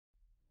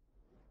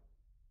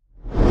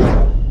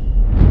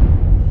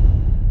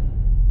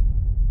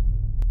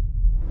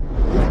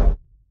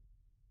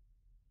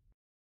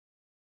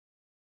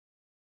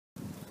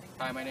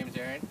Hi, my name is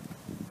Aaron.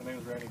 My name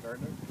is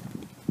Gardner,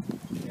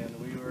 and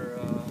we were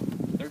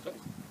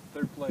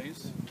third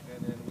place,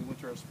 and then we went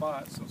to our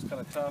spot, so it was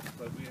kind of tough,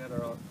 but we had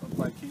our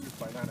 5 keys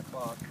by 9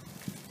 o'clock,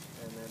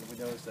 and then we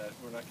noticed that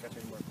we're not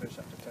catching more fish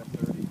after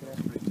 10:30. It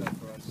was pretty tough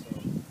for us, so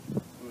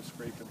we were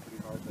scraping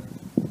pretty hard there.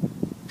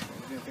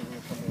 And we didn't think we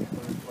were going to come in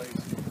third place,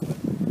 but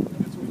I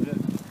guess we did.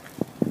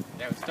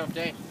 Yeah, it was a tough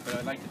day, but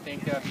I'd like to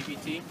thank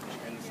BBT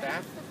and the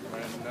staff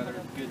for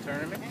another good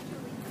tournament.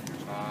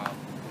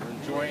 We're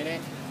enjoying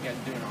it. You guys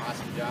are doing an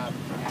awesome job,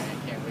 and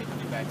I can't wait to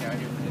get back out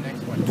here for the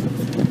next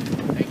one.